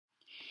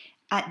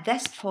At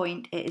this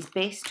point, it is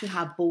best to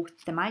have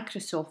both the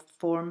Microsoft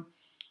form,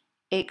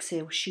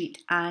 Excel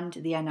sheet and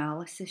the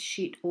analysis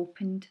sheet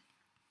opened.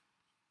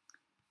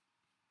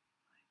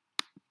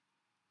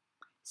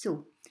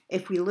 So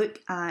if we look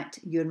at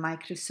your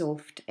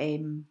Microsoft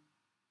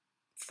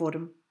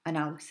forum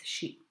analysis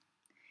sheet,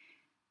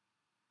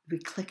 we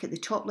click at the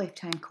top left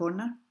hand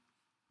corner,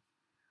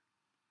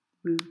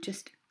 we'll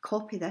just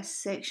copy this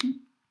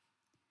section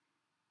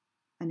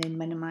and then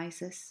minimise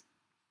this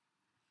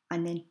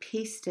and then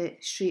paste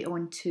it straight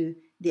onto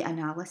the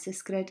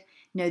analysis grid.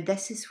 Now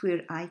this is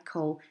where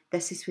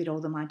this is where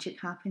all the magic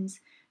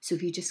happens. So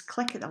if you just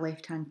click at the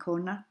left hand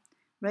corner,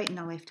 right in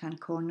the left hand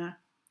corner,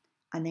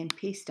 and then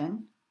paste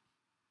in,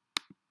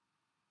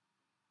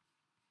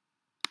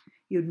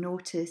 you'll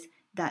notice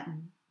that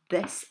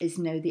this is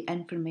now the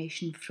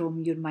information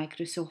from your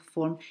Microsoft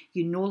form.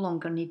 You no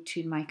longer need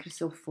to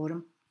Microsoft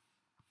Forum.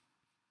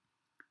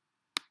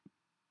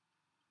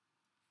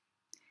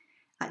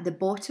 At the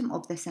bottom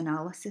of this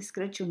analysis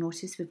grid, you'll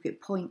notice we've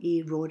got point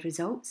A raw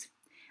results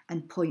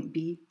and point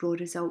B raw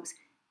results.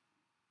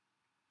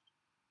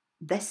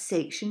 This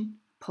section,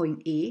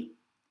 point A,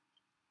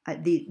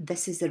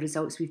 this is the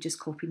results we've just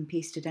copied and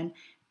pasted in.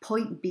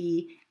 Point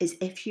B is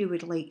if you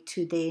would like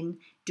to then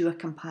do a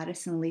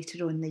comparison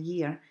later on in the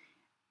year.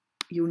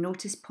 You'll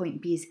notice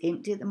point B is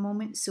empty at the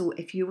moment, so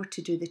if you were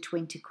to do the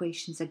 20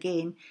 questions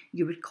again,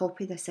 you would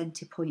copy this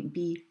into point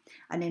B,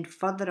 and then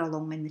further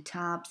along in the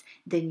tabs,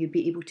 then you'll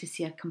be able to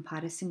see a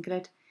comparison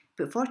grid.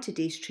 But for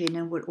today's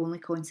training, we're only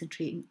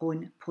concentrating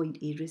on point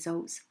A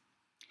results.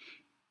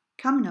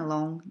 Coming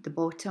along the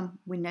bottom,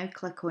 we now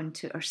click on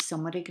to our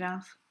summary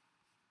graph.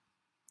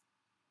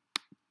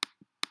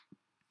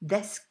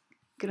 This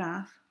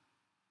graph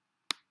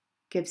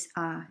gives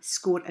a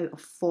score out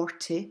of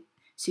 40,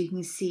 so you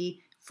can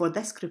see for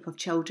this group of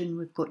children,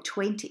 we've got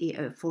 28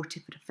 out of 40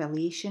 for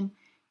affiliation,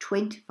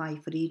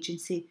 25 for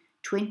agency,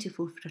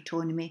 24 for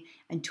autonomy,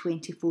 and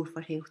 24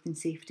 for health and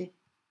safety.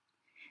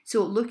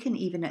 So looking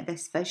even at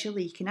this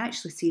visually, you can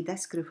actually see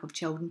this group of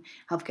children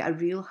have got a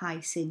real high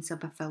sense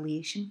of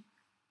affiliation.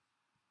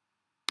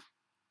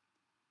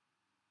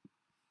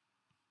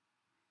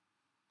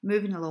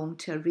 Moving along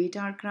to our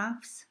radar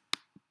graphs.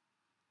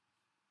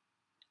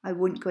 I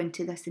won't go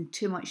into this in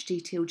too much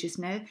detail just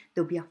now.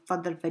 There'll be a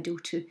further video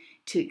to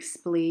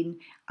explain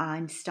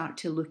and start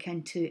to look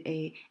into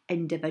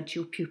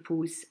individual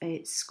pupils'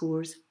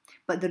 scores.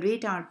 But the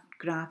radar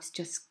graphs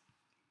just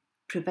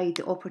provide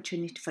the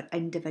opportunity for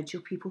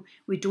individual people.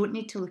 We don't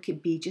need to look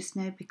at B just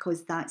now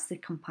because that's the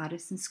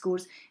comparison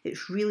scores.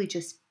 It's really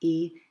just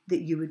A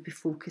that you would be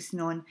focusing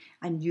on,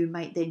 and you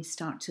might then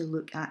start to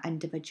look at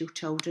individual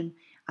children,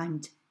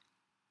 and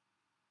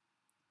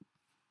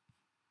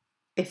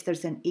if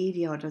there's an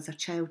area or there's a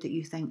child that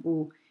you think,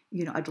 oh,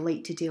 you know, I'd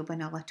like to delve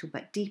in a little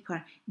bit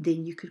deeper,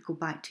 then you could go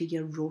back to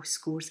your raw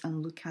scores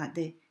and look at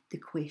the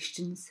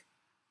questions.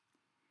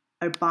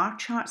 Our bar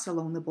charts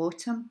along the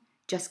bottom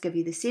just give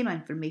you the same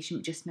information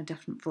but just in a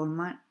different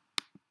format.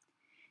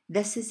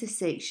 This is the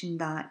section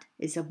that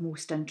is of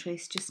most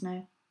interest just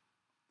now.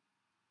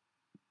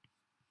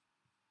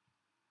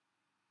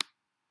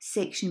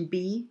 Section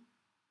B,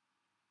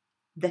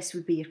 this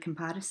would be your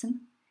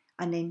comparison,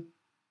 and then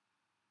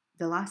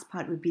the last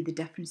part would be the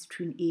difference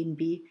between A and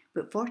B,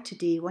 but for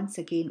today, once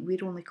again,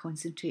 we're only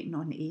concentrating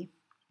on A.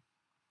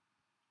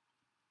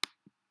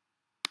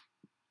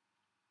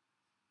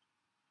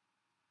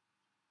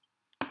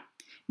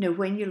 Now,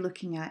 when you're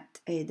looking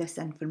at this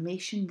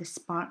information, the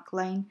spark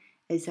line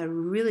is a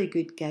really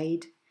good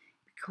guide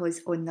because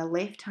on the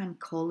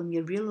left-hand column,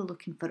 you're really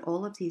looking for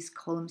all of these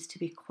columns to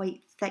be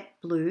quite thick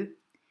blue,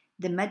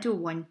 the middle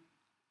one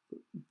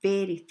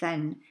very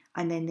thin,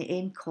 and then the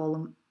end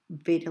column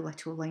very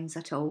little lines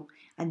at all,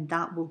 and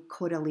that will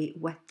correlate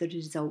with the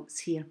results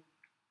here.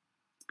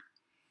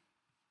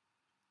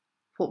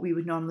 What we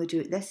would normally do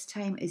at this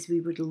time is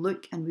we would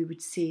look and we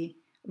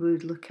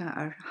would look at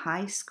our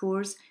high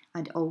scores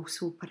and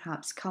also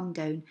perhaps come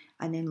down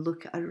and then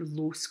look at our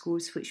low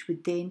scores, which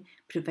would then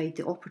provide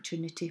the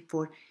opportunity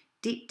for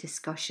deep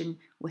discussion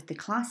with the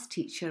class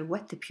teacher,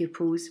 with the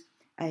pupils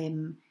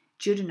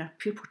during our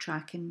pupil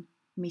tracking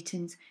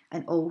meetings,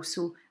 and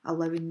also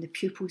allowing the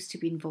pupils to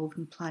be involved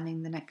in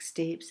planning the next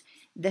steps.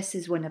 This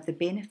is one of the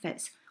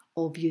benefits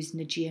of using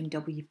the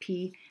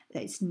GMWP,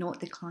 that it's not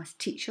the class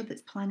teacher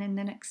that's planning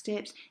the next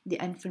steps. The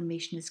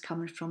information is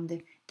coming from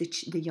the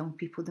young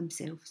people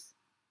themselves.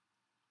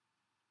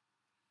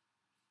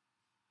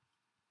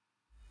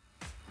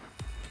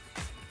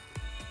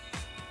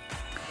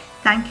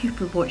 Thank you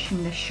for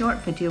watching this short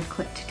video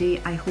clip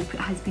today. I hope it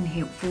has been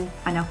helpful,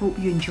 and I hope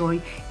you enjoy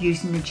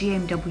using the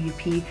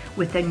GMWP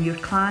within your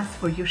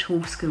class or your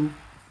whole school.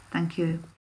 Thank you.